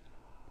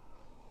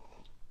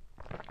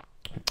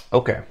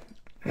 Okay.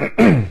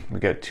 We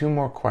got 2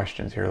 more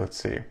questions here. Let's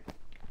see.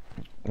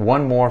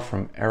 One more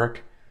from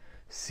Eric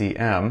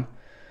CM.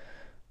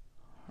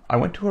 I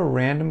went to a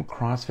random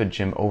CrossFit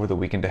gym over the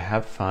weekend to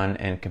have fun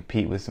and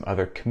compete with some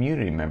other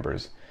community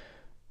members,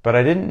 but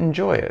I didn't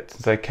enjoy it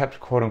since I kept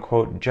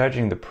quote-unquote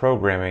judging the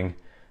programming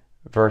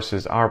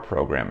versus our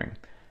programming.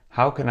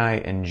 How can I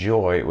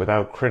enjoy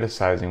without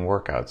criticizing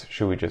workouts?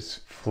 Should we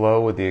just flow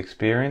with the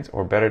experience,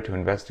 or better to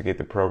investigate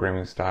the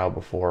programming style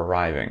before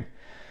arriving?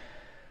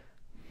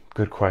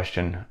 Good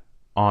question.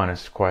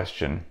 Honest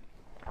question.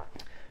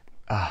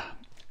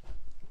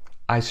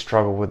 I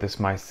struggle with this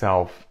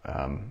myself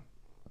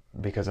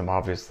because I'm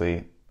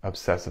obviously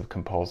obsessive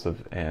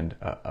compulsive and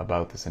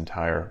about this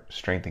entire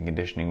strength and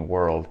conditioning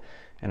world,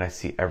 and I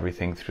see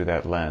everything through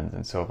that lens.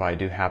 And so if I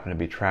do happen to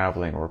be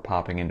traveling or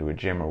popping into a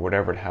gym or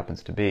whatever it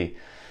happens to be,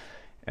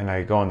 and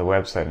I go on the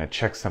website and I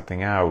check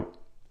something out,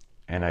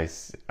 and I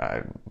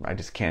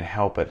just can't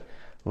help but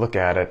look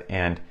at it,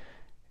 and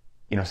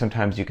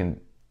sometimes you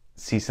can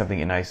see something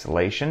in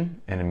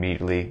isolation and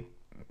immediately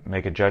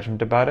make a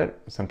judgment about it.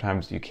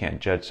 Sometimes you can't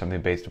judge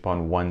something based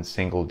upon one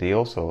single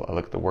deal. So I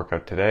look at the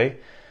workout today.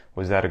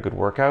 Was that a good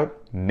workout?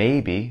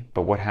 Maybe,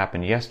 but what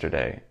happened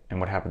yesterday? And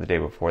what happened the day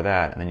before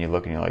that? And then you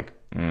look and you're like,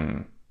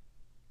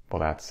 well,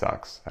 that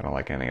sucks. I don't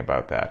like anything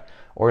about that.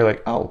 Or you're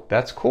like, oh,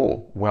 that's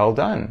cool. Well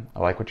done. I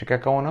like what you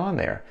got going on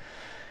there.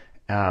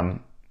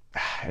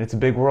 It's a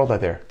big world out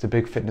there. It's a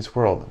big fitness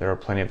world. There are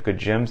plenty of good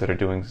gyms that are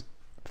doing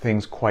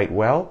things quite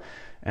well.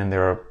 And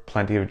there are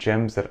plenty of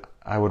gyms that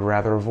I would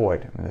rather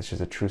avoid. I mean, that's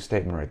just a true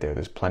statement right there.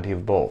 There's plenty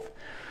of both.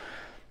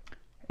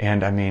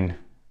 And I mean,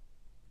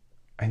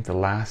 I think the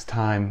last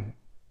time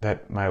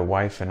that my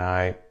wife and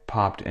I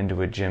popped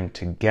into a gym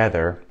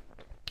together,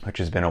 which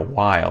has been a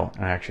while,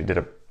 and I actually did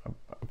a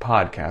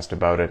podcast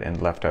about it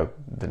and left out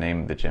the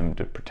name of the gym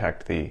to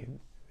protect the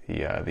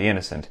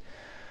innocent.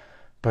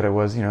 But it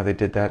was, they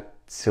did that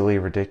silly,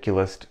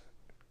 ridiculous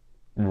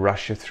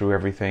rush you through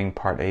everything,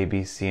 part A,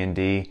 B, C, and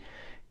D.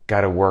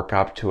 Got to work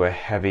up to a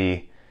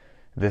heavy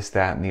this,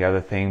 that, and the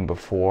other thing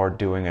before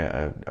doing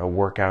a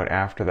workout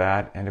after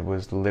that. And it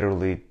was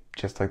literally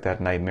just like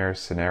that nightmare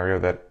scenario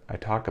that I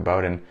talk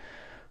about, and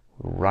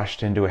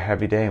rushed into a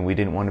heavy day. And we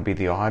didn't want to be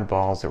the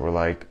oddballs that were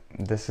like,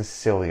 this is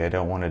silly, I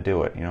don't want to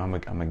do it.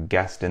 I'm a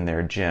guest in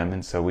their gym.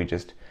 And so we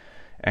just,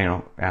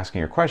 asking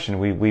your question,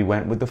 we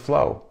went with the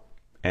flow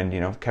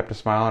and, kept a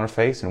smile on our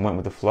face and went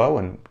with the flow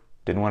and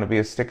didn't want to be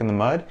a stick in the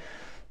mud.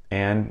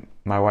 And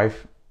my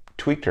wife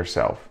tweaked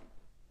herself.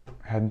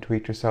 Hadn't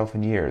tweaked herself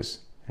in years.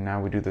 And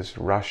now we do this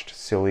rushed,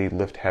 silly,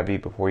 lift heavy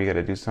before you got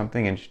to do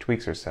something, and she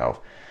tweaks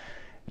herself.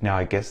 Now,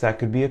 I guess that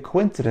could be a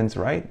coincidence,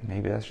 right?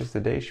 Maybe that's just the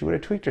day she would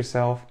have tweaked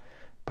herself.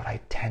 But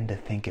I tend to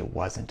think it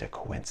wasn't a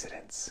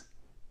coincidence.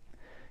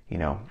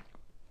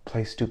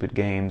 Play stupid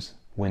games,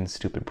 win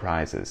stupid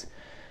prizes.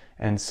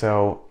 And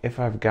so if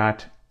I've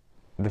got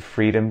the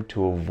freedom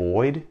to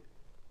avoid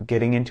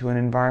getting into an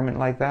environment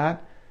like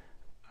that,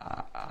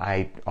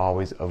 I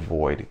always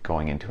avoid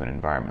going into an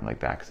environment like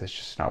that because it's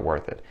just not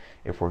worth it.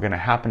 If we're going to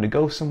happen to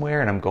go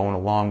somewhere and I'm going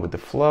along with the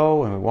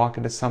flow and we walk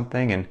into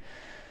something and,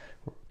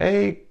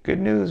 hey, good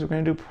news, we're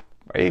going to do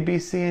A, B,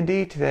 C, and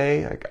D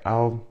today, like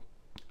I'll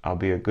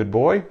be a good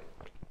boy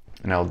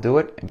and I'll do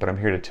it. But I'm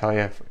here to tell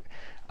you,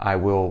 I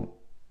will,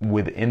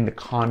 within the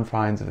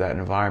confines of that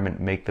environment,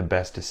 make the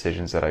best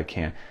decisions that I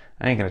can.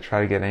 I ain't going to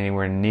try to get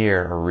anywhere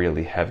near a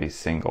really heavy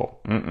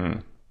single.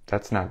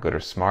 That's not good or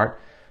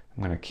smart.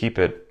 I'm going to keep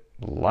it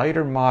light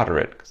or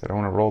moderate because I don't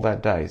want to roll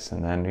that dice,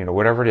 and then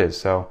whatever it is.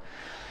 So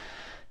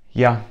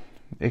yeah,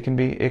 it can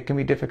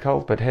be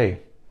difficult, but hey,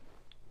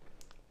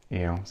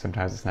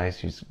 sometimes it's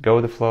nice to just go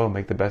with the flow,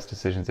 make the best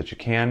decisions that you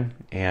can,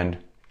 and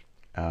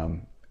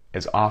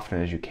as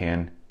often as you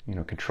can,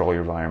 control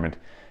your environment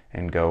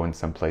and go in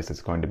some place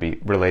that's going to be,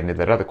 relating to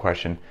that other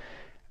question,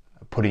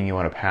 putting you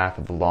on a path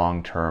of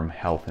long-term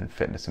health and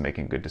fitness and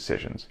making good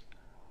decisions.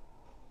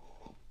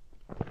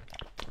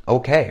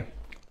 Okay,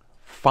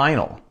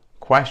 final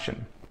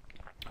question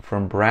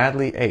from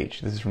Bradley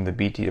H. This is from the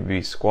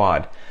BTW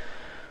squad.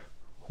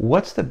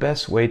 What's the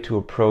best way to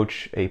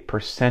approach a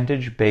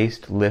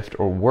percentage-based lift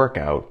or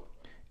workout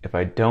if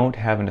I don't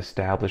have an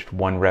established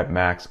 1 rep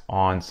max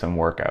on some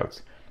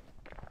workouts?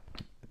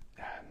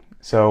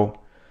 So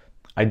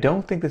I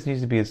don't think this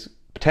needs to be as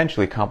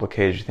potentially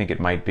complicated as you think it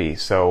might be.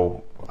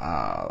 So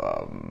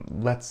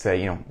let's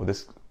say,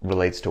 this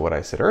relates to what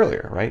I said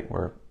earlier, right?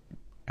 Where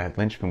at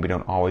Linchpin, we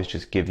don't always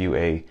just give you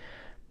a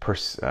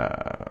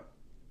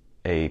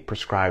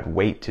prescribed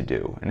weight to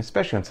do. And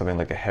especially on something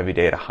like a heavy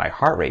day at a high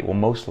heart rate, we'll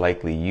most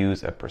likely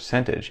use a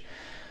percentage.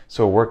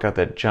 So a workout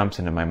that jumps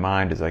into my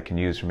mind, as I can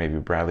use for maybe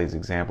Bradley's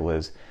example,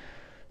 is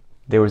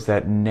there was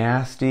that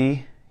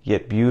nasty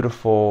yet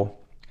beautiful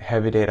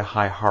heavy day at a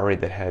high heart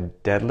rate that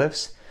had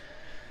deadlifts.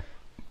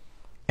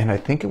 And I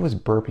think it was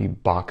burpee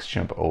box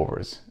jump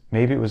overs.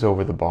 Maybe it was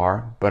over the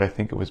bar, but I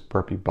think it was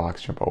burpee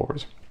box jump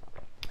overs.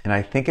 And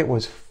I think it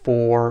was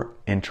 4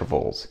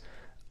 intervals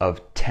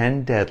of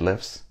 10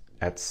 deadlifts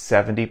at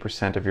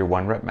 70% of your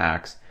 1 rep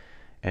max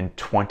and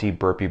 20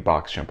 burpee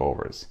box jump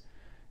overs.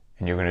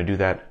 And you're going to do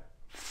that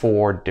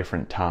 4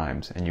 different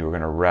times, and you're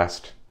going to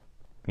rest,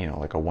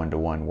 like a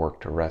 1-to-1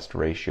 work to rest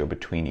ratio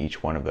between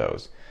each one of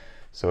those.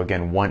 So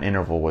again, one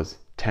interval was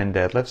 10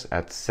 deadlifts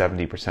at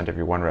 70% of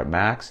your 1 rep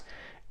max,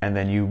 and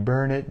then you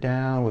burn it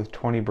down with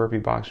 20 burpee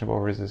box jump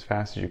overs as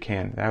fast as you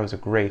can. That was a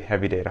great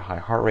heavy day at a high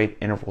heart rate,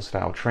 interval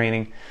style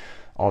training,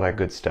 all that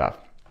good stuff.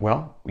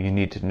 Well, you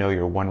need to know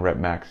your 1 rep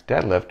max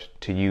deadlift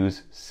to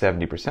use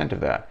 70%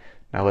 of that.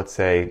 Now let's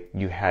say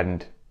you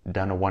hadn't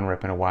done a 1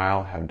 rep in a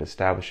while, haven't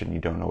established it, and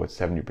you don't know what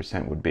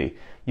 70% would be.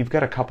 You've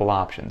got a couple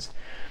options.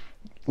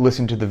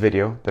 Listen to the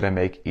video that I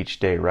make each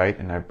day, right?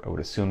 And I would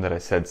assume that I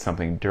said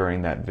something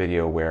during that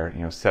video where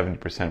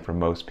 70% for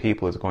most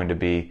people is going to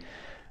be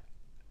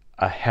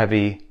a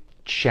heavy,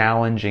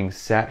 challenging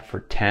set for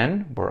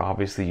 10, where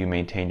obviously you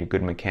maintain your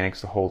good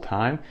mechanics the whole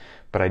time,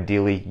 but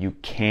ideally you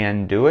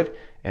can do it,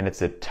 and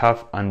it's a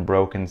tough,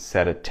 unbroken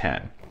set of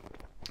 10.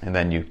 And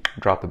then you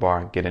drop the bar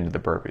and get into the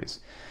burpees.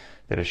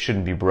 That it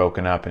shouldn't be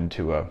broken up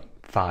into a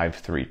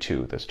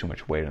 5-3-2. That's too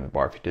much weight on the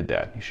bar if you did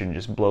that. You shouldn't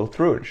just blow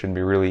through it. It shouldn't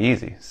be really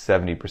easy.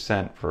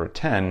 70% for a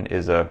 10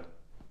 is a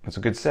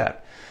good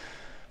set.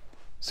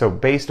 So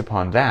based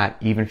upon that,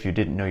 even if you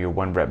didn't know your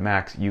 1 rep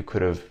max, you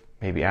could have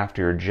maybe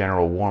after your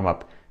general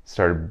warm-up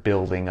started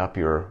building up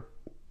your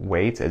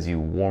weights as you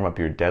warm up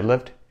your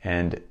deadlift,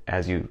 and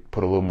as you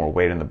put a little more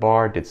weight on the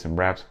bar, did some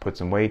reps, put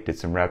some weight, did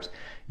some reps,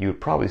 you would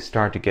probably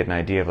start to get an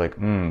idea of like,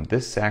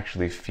 this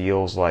actually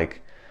feels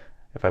like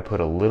if I put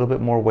a little bit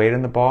more weight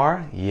on the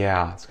bar,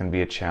 yeah, it's going to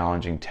be a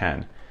challenging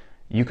 10.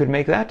 you could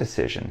make that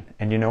decision.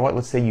 And you know what?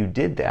 Let's say you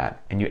did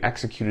that and you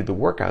executed the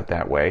workout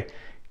that way,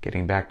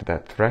 getting back to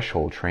that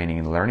threshold training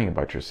and learning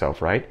about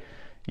yourself, right?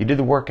 You did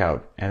the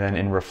workout, and then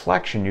in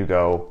reflection you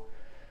go,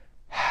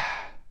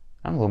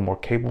 I'm a little more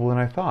capable than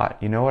I thought.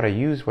 You know what? I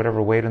used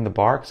whatever weight on the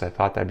bar because I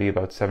thought that'd be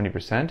about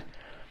 70%.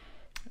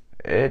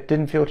 It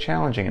didn't feel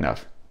challenging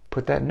enough.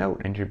 Put that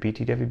note into your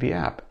BTWB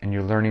app, and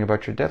you're learning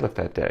about your deadlift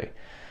that day.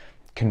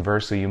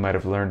 Conversely, you might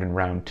have learned in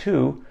round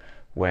 2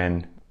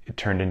 when it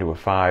turned into a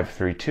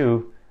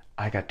 5-3-2,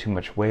 I got too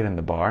much weight on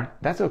the bar.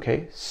 That's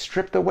okay.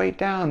 Strip the weight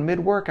down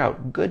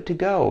mid-workout. Good to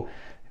go.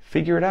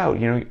 Figure it out.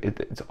 You know,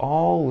 it's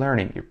all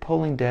learning. You're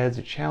pulling deads,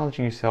 you're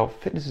challenging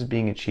yourself, fitness is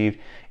being achieved.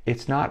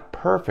 It's not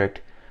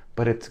perfect,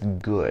 but it's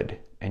good.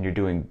 And you're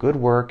doing good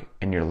work,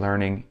 and you're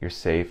learning, you're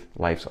safe,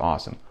 life's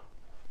awesome.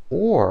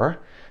 Or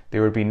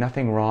there would be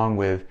nothing wrong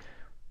with,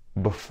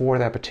 before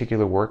that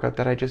particular workout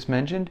that I just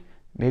mentioned,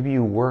 maybe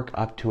you work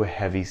up to a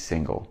heavy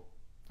single,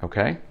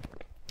 okay?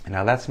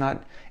 Now that's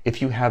not,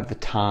 if you have the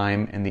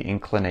time and the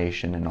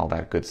inclination and all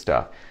that good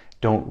stuff,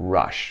 don't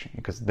rush,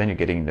 because then you're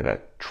getting into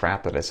that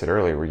trap that I said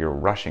earlier where you're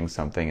rushing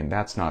something, and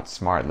that's not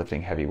smart,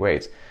 lifting heavy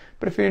weights.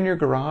 But if you're in your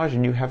garage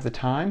and you have the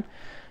time,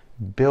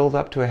 build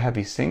up to a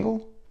heavy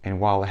single. And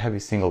while a heavy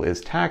single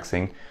is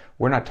taxing,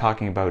 we're not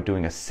talking about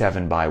doing a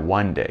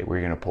 7x1 day where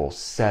you're going to pull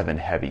 7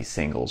 heavy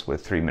singles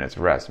with 3 minutes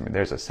of rest. I mean,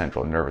 there's a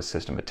central nervous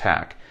system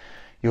attack.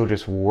 You'll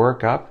just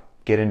work up,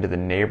 get into the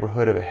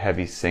neighborhood of a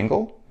heavy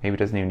single. Maybe it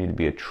doesn't even need to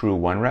be a true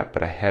 1 rep,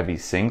 but a heavy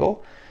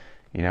single,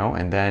 you know,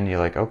 and then you're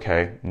like,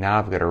 okay, now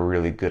I've got a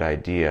really good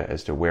idea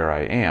as to where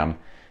I am.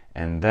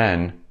 And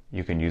then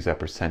you can use that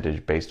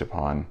percentage based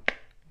upon,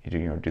 do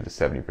the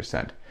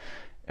 70%.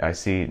 I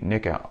see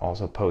Nick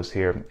also posts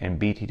here, and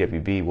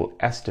BTWB will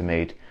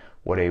estimate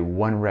what a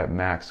 1 rep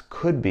max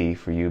could be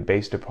for you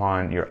based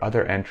upon your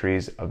other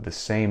entries of the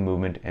same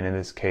movement, and in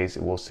this case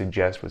it will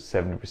suggest what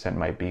 70%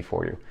 might be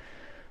for you.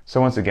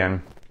 So once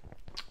again,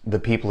 the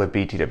people at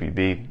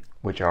BTWB,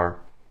 which are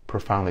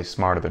profoundly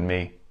smarter than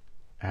me,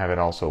 have it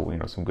also,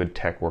 some good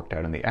tech worked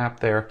out in the app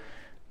there.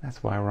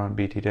 That's why we're on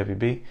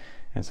BTWB,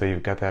 and so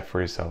you've got that for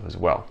yourself as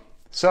well.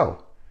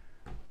 So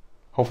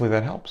hopefully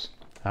that helps.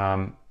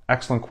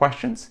 Excellent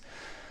questions.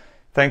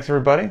 Thanks,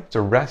 everybody. It's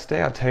a rest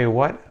day. I'll tell you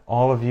what,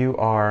 all of you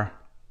are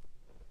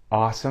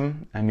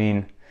awesome. I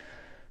mean,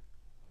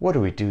 what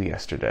did we do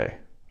yesterday?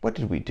 What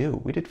did we do?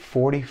 We did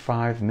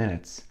 45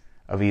 minutes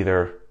of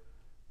either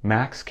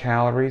max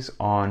calories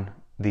on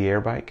the air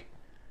bike,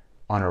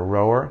 on a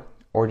rower,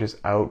 or just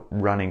out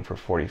running for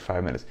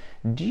 45 minutes.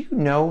 Do you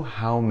know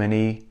how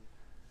many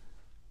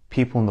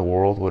people in the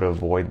world would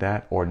avoid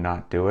that or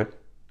not do it?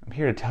 I'm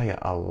here to tell you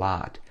a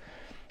lot.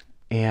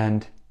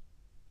 And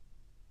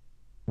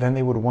then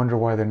they would wonder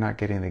why they're not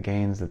getting the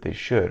gains that they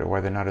should, or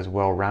why they're not as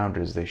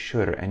well-rounded as they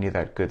should, or any of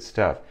that good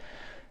stuff.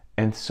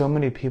 And so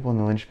many people in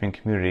the Linchpin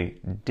community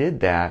did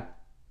that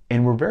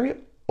and were very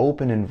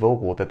open and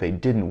vocal that they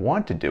didn't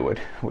want to do it,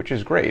 which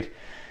is great,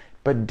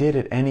 but did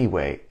it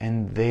anyway.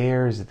 And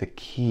there's the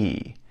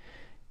key.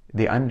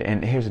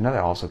 And here's another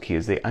also key,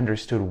 is they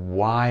understood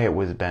why it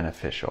was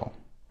beneficial.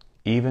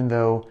 Even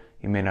though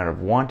you may not have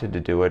wanted to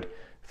do it,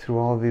 through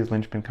all of these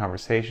Linchpin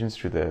conversations,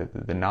 through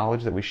the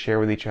knowledge that we share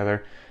with each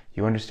other,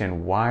 you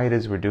understand why it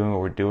is we're doing what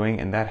we're doing,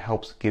 and that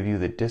helps give you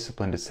the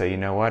discipline to say, you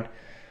know what,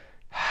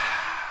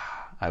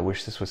 I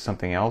wish this was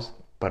something else,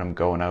 but I'm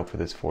going out for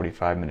this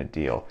 45-minute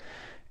deal.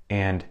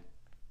 And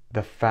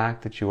the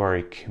fact that you are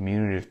a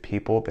community of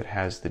people that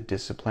has the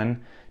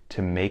discipline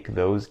to make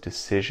those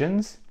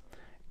decisions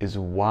is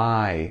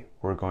why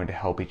we're going to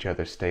help each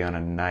other stay on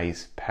a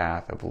nice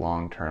path of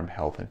long-term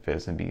health and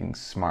fitness and being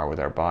smart with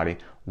our body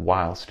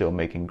while still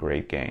making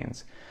great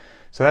gains.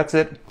 So that's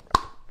it.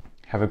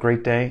 Have a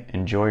great day.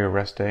 Enjoy your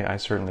rest day. I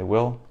certainly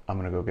will. I'm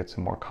going to go get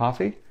some more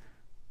coffee,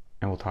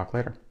 and we'll talk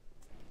later.